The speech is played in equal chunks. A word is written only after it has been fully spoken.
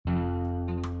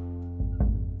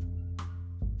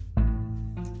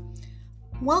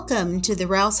Welcome to the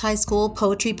Rouse High School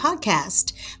Poetry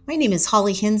Podcast. My name is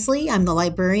Holly Hensley. I'm the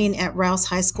librarian at Rouse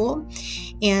High School,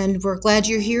 and we're glad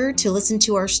you're here to listen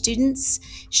to our students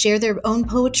share their own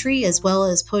poetry as well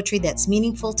as poetry that's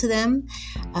meaningful to them.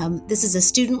 This is a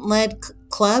student-led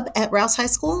club at Rouse High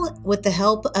School with the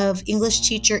help of English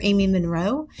teacher Amy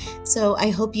Monroe. So I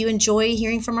hope you enjoy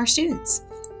hearing from our students.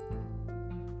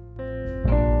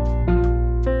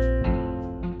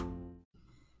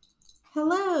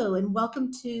 Hello, and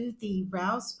welcome to the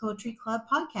Rouse Poetry Club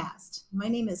podcast. My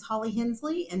name is Holly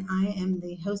Hensley, and I am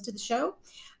the host of the show.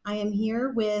 I am here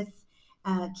with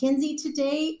Kenzie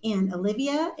today and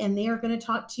Olivia, and they are going to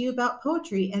talk to you about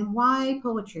poetry and why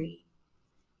poetry.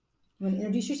 You want to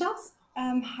introduce yourselves?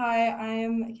 Hi,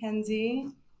 I'm Kenzie.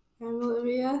 I'm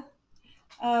Olivia.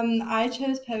 I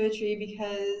chose poetry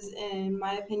because, in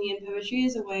my opinion, poetry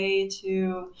is a way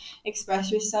to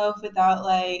express yourself without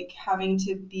having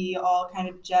to be all kind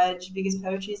of judged, because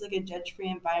poetry is like a judge-free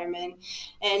environment,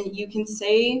 and you can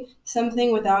say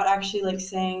something without actually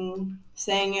saying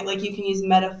it. Like, you can use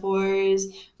metaphors,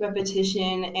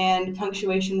 repetition, and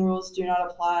punctuation rules do not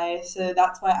apply. So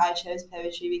that's why I chose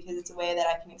poetry, because it's a way that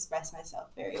I can express myself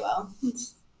very well.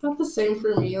 It's not the same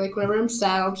for me. Like, whenever I'm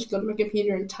sad, I'll just go to my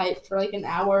computer and type for an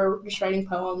hour just writing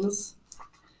poems.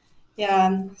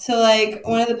 Yeah. So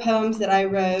one of the poems that I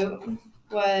wrote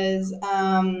was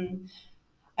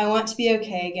I want to be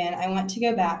okay again. I want to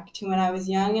go back to when I was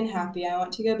young and happy. I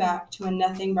want to go back to when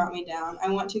nothing brought me down. I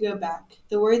want to go back.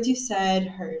 The words you said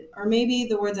hurt, or maybe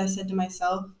the words I said to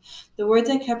myself, the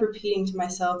words I kept repeating to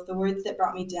myself, the words that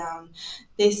brought me down.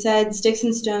 They said sticks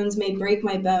and stones may break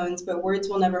my bones, but words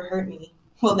will never hurt me.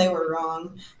 Well, they were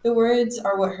wrong. The words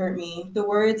are what hurt me. The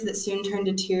words that soon turn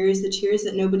to tears, the tears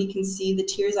that nobody can see, the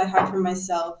tears I hide from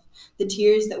myself, the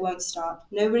tears that won't stop.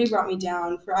 Nobody brought me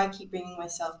down, for I keep bringing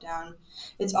myself down.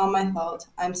 It's all my fault.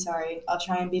 I'm sorry. I'll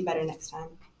try and be better next time.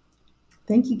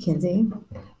 Thank you, Kenzie.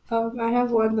 I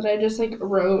have one that I just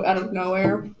wrote out of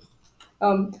nowhere.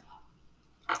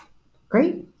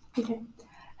 Great. Okay.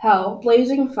 Hell,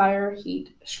 blazing fire,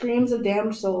 heat, screams of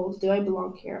damned souls. Do I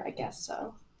belong here? I guess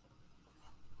so.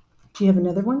 Do you have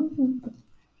another one?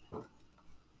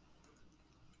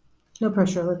 No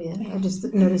pressure, Olivia. I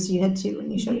just noticed you had two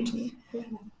when you showed it to me.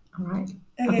 All right.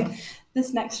 Okay.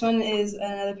 This next one is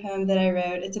another poem that I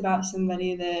wrote. It's about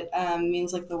somebody that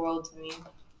means the world to me.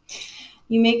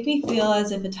 You make me feel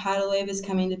as if a tidal wave is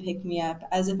coming to pick me up,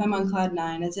 as if I'm on cloud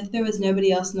 9, as if there was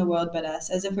nobody else in the world but us,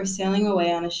 as if we're sailing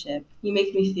away on a ship. You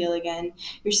make me feel again.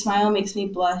 Your smile makes me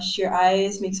blush. Your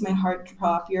eyes makes my heart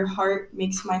drop. Your heart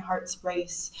makes my heart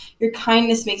race. Your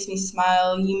kindness makes me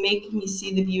smile. You make me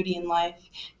see the beauty in life.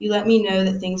 You let me know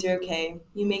that things are okay.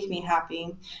 You make me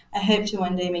happy. I hope to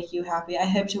one day make you happy. I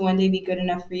hope to one day be good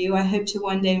enough for you. I hope to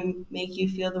one day make you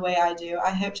feel the way I do.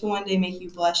 I hope to one day make you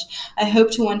blush. I hope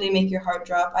to one day make your heart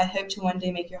drop. I hope to one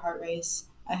day make your heart race.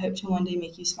 I hope to one day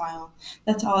make you smile.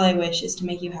 That's all I wish, is to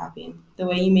make you happy. The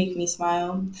way you make me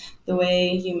smile, the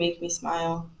way you make me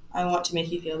smile. I want to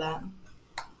make you feel that.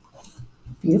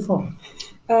 Beautiful.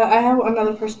 I have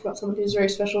another person about someone who's very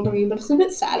special to me, but it's a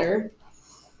bit sadder.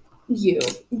 You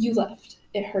left.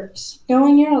 It hurts.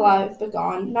 Knowing you're alive but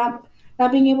gone, not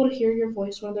being able to hear your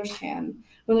voice when there's when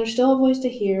there's still a voice to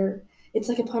hear. It's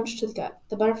like a punch to the gut.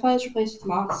 The butterfly is replaced with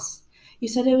moss. You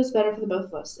said it was better for the both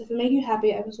of us. If it made you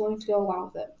happy, I was willing to go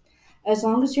along with it. As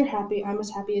long as you're happy, I'm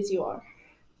as happy as you are.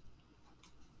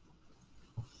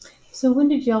 So when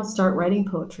did y'all start writing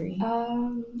poetry? I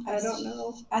don't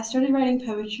know. I started writing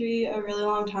poetry a really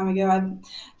long time ago. I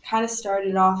kind of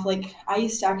started off, I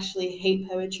used to actually hate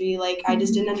poetry. I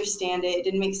just didn't understand it. It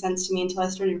didn't make sense to me until I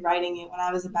started writing it when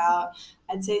I was about,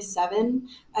 I'd say 7.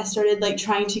 I started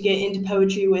trying to get into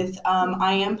poetry with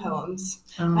I am poems.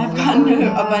 I've gotten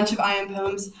a bunch of I am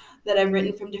poems that I've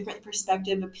written from different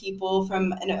perspective of people,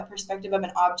 from a perspective of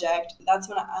an object. That's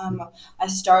when I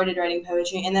started writing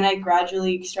poetry, and then I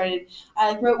gradually started.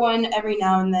 I wrote one every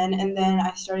now and then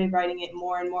I started writing it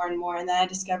more and more and more, and then I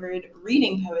discovered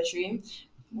reading poetry,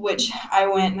 which I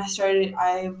went and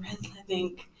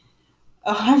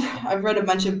I've read a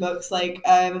bunch of books. I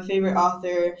have a favorite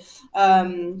author,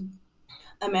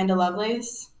 Amanda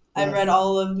Lovelace. Yes. I've read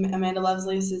all of Amanda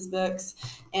Lovelace's books,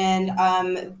 and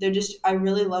I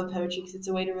really love poetry because it's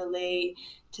a way to relate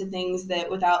to things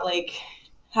that without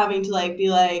having to be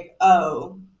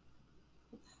oh,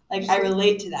 I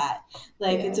relate to that.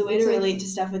 It's a way to relate to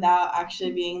stuff without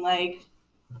actually being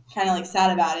kind of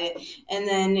sad about it, and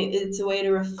then it's a way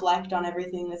to reflect on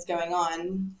everything that's going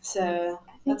on. So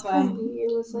that's why. For me,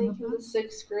 it was in the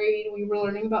 6th grade. We were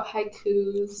learning about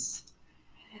haikus.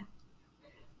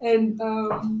 And,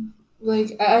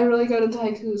 I really got into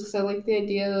haikus because I like the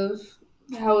idea of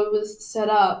how it was set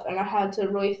up, and I had to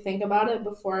really think about it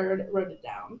before I wrote it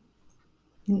down.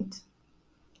 Neat.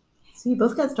 So you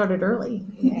both got started early.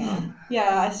 Yeah.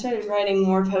 Yeah, I started writing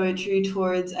more poetry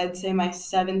towards, I'd say, my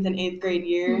 7th and 8th grade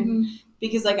year. Mm-hmm.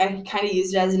 Because like I kind of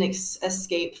used it as an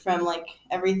escape from like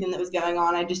everything that was going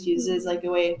on. I just used it as like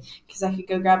a way, because I could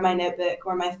go grab my notebook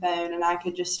or my phone and I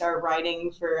could just start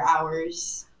writing for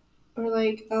hours. Or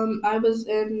like I was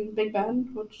in Big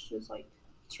Bend, which is like,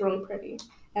 it's really pretty,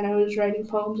 and I was writing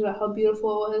poems about how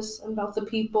beautiful it was and about the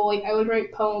people. Like I would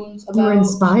write poems about. You were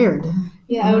inspired.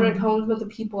 Yeah, I would write poems about the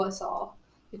people I saw.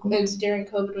 Like, during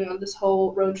COVID, we went on this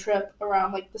whole road trip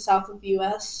around like the south of the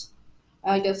U.S.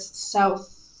 I guess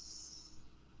south.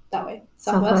 That way,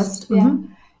 southwest. Yeah.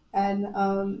 Mm-hmm.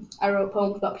 And I wrote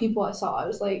poems about people I saw. I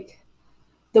was like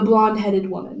the blonde-headed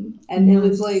woman, and it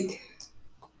was like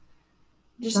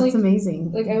just That's like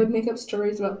amazing. Like I would make up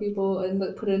stories about people and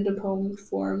like put it into poem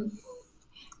form.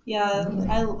 Yeah,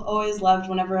 I always loved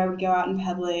whenever I would go out in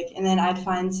public and then I'd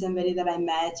find somebody that I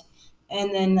met.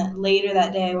 And then later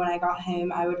that day when I got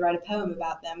home, I would write a poem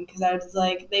about them because I was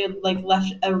like, they had like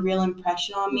left a real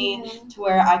impression on me to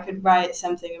where I could write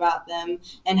something about them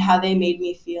and how they made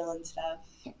me feel and stuff.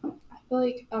 I feel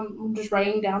like just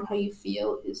writing down how you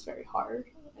feel is very hard,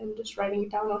 and just writing it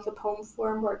down like a poem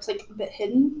form where it's like a bit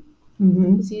hidden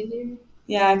is easier.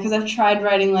 Yeah, because I've tried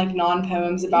writing like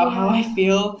non-poems about how I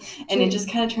feel, and it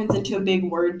just kind of turns into a big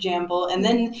word jumble. And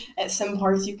then at some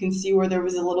parts you can see where there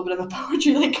was a little bit of a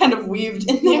poetry like kind of weaved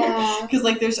in there. Because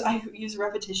like I use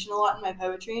repetition a lot in my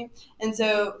poetry. And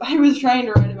so I was trying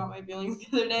to write about my feelings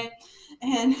the other day,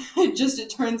 and it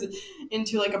turns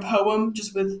into like a poem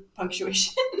just with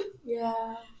punctuation.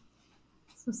 Yeah.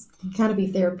 So it's kind of be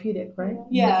therapeutic, right?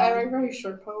 Yeah. Like, I write very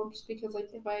short poems because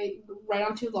like if I write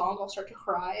on too long, I'll start to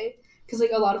cry. Because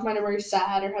like a lot of mine are very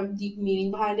sad or have deep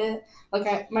meaning behind it.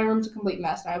 Like my room's a complete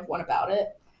mess, and I have one about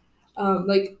it.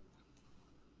 Like I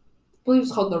believe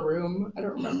it's called The Room. I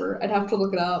don't remember. I'd have to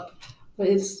look it up, but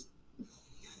it's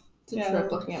a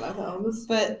trip looking at my poems.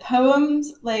 But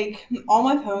poems, like all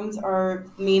my poems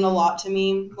mean a lot to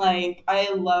me. Like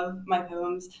I love my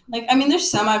poems. Like I mean,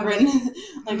 there's some I've written.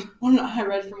 Like one I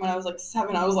read from when I was like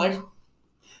 7. I was like.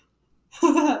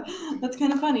 That's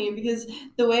kind of funny because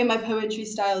the way my poetry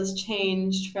style has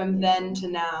changed from then to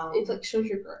now. It like shows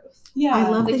your growth. Yeah, I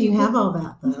love like, that you have all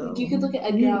that though. You could look at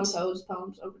Edgar Allan Poe's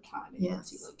poems over time and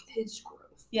see like his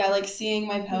growth. Yeah, like seeing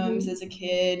my poems as a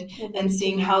kid and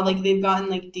seeing how like they've gotten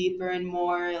like deeper and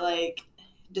more like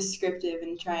descriptive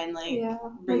and try and like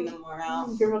bring them more out.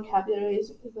 Your vocabulary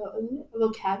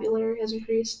has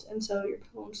increased, and so your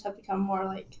poems have become more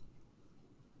like.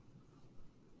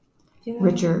 You know?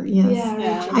 Richer, yes.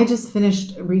 Yeah. I just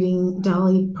finished reading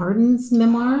Dolly Parton's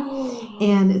memoir,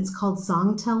 and it's called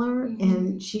Song Teller,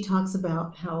 and she talks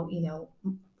about how, a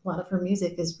lot of her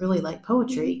music is really like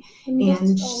poetry,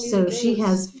 and so she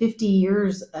has 50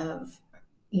 years of,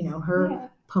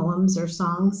 her poems or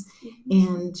songs,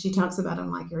 and she talks about them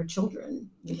like your children,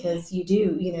 because you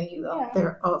do,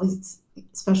 they're always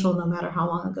special no matter how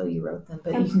long ago you wrote them,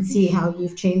 but you can see how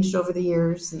you've changed over the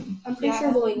years. And I'm pretty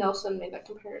sure Willie Nelson made that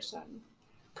comparison,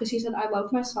 because he said, I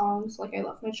love my songs like I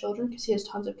love my children, because he has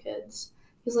tons of kids.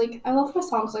 He's like, I love my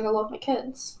songs like I love my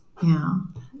kids. Yeah.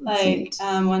 Like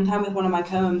one time with one of my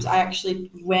poems, I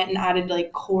actually went and added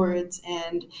like chords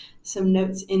and some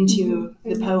notes into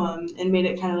the poem and made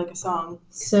it kind of like a song.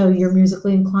 So you're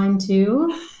musically inclined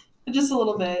too? Just a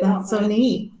little bit. That's so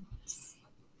neat.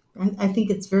 I think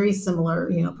it's very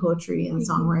similar, poetry and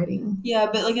songwriting. Yeah,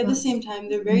 but like at the same time,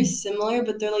 they're very similar,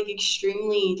 but they're like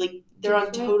extremely like they're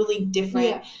on totally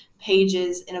different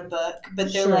pages in a book.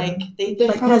 But they're like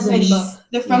they're from the same book.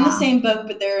 They're from the same book,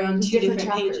 but they're on two different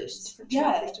pages.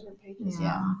 Different pages.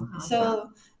 So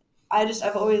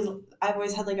I've always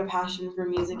had like a passion for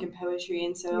music and poetry,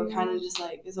 and so kind of just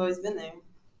like it's always been there.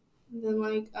 And then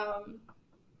like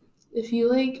if you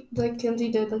like Kenzie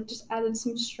did, like just added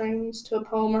some strings to a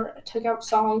poem or took out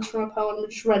songs from a poem and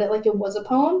just read it like it was a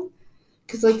poem,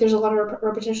 because like there's a lot of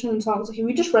repetition in songs. Like if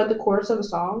we just read the chorus of a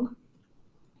song,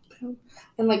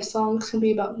 and like songs can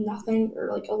be about nothing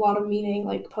or like a lot of meaning,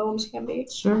 like poems can be.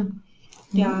 Sure.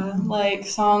 Yeah, like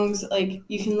songs, like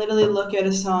you can literally look at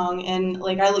a song and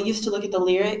like I used to look at the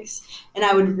lyrics and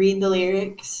I would read the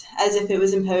lyrics as if it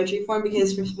was in poetry form,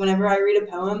 because whenever I read a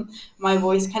poem, my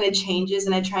voice kind of changes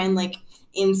and I try and like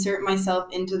insert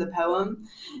myself into the poem.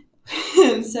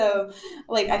 And so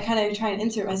like I kind of try and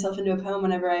insert myself into a poem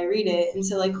whenever I read it. And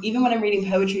so like even when I'm reading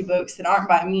poetry books that aren't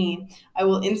by me, I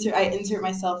insert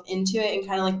myself into it and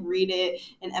kind of like read it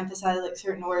and emphasize like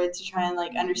certain words to try and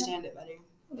like understand it better.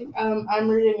 Like, I'm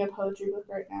reading a poetry book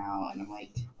right now, and I'm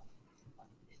like,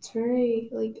 It's very,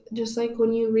 like, just like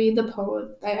when you read the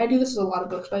poem. I do this with a lot of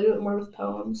books, but I do it more with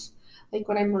poems. Like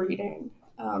when I'm reading,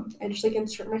 I just like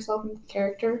insert myself into the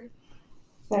character.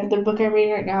 The book I'm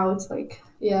reading right now, it's like,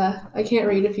 yeah, I can't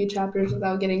read a few chapters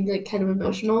without getting like kind of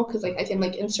emotional because like I can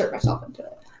like insert myself into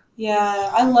it. Yeah,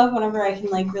 I love whenever I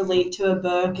can like relate to a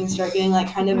book and start getting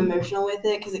like kind of emotional with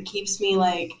it because it keeps me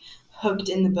like hooked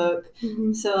in the book.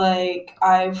 Mm-hmm. So like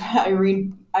I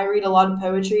read a lot of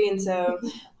poetry, and so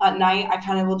at night I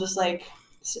kind of will just like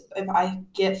if I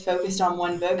get focused on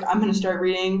one book, I'm gonna start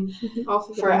reading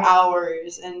for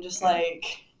hours and just like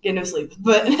get no sleep.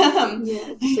 But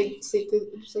yeah, just like sleep through,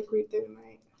 just like read through the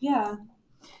night. Yeah.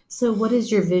 So, what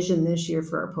is your vision this year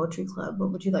for our poetry club?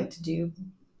 What would you like to do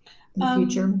in the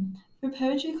future? For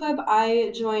Poetry Club,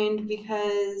 I joined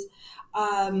because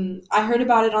I heard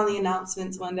about it on the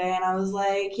announcements one day, and I was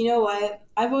like, you know what?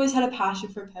 I've always had a passion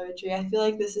for poetry. I feel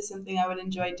like this is something I would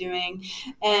enjoy doing.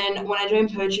 And when I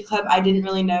joined Poetry Club, I didn't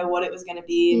really know what it was going to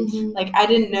be. Mm-hmm. Like, I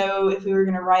didn't know if we were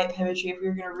going to write poetry, if we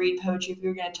were going to read poetry, if we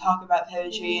were going to talk about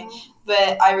poetry. Yeah.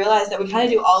 But I realized that we kind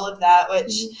of do all of that,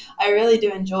 which I really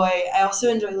do enjoy. I also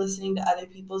enjoy listening to other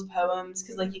people's poems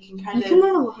because, like, you can kind of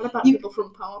learn a lot about people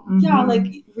from poems. Yeah,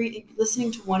 like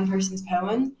listening to one person's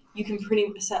poem, you can pretty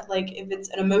set like if it's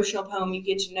an emotional poem, you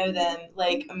get to know them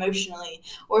like emotionally,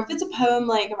 or if it's a poem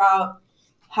like about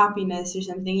happiness or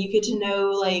something, you get to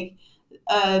know like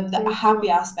the happy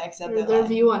aspects of their life.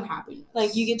 View on happiness.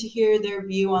 Like you get to hear their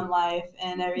view on life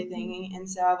and everything, and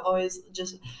so I've always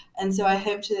so I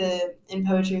hope to in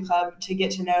Poetry Club to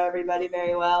get to know everybody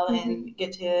very well and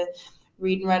get to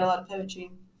read and write a lot of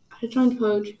poetry. I joined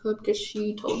Poetry Club because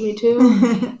she told me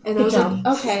to, and I was like,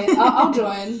 okay, I'll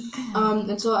join.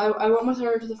 And so I went with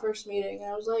her to the first meeting,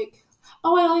 and I was like,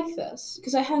 oh, I like this,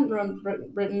 because I hadn't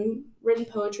written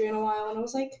poetry in a while, and I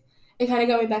was like, it kind of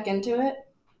got me back into it.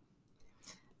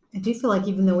 I do feel like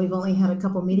even though we've only had a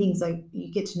couple meetings, like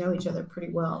you get to know each other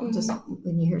pretty well just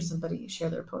when you hear somebody share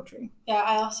their poetry. Yeah,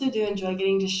 I also do enjoy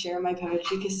getting to share my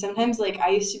poetry because sometimes like I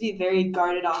used to be very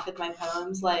guarded off with my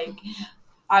poems. Like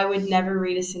I would never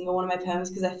read a single one of my poems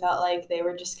because I felt like they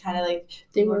were just kind of like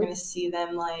people were going to see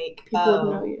them like people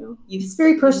would know you. It's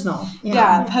very personal.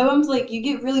 Yeah, poems like you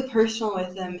get really personal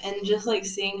with them, and just like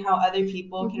seeing how other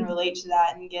people can relate to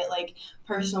that and get like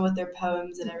personal with their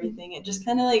poems and everything. It just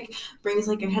kind of like brings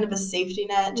like a kind of a safety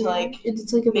net to like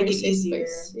it's like a make very it easier.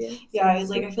 Yeah, it's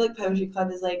like I feel like Poetry Club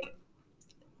is like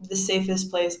the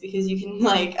safest place because you can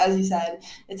like as you said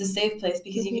it's a safe place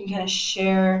because you can kind of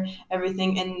share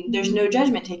everything and there's no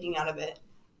judgment taking out of it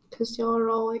because y'all are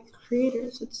all like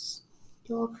creators.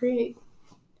 Y'all create.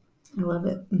 I love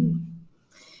it.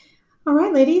 All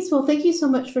right, ladies, well thank you so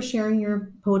much for sharing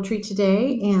your poetry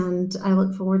today, and I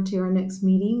look forward to our next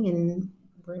meeting, and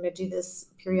we're going to do this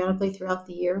periodically throughout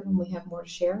the year when we have more to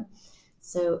share.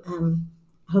 So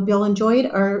I hope y'all enjoyed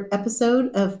our episode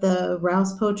of the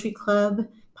Rouse Poetry Club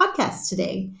podcast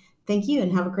today. Thank you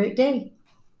and have a great day.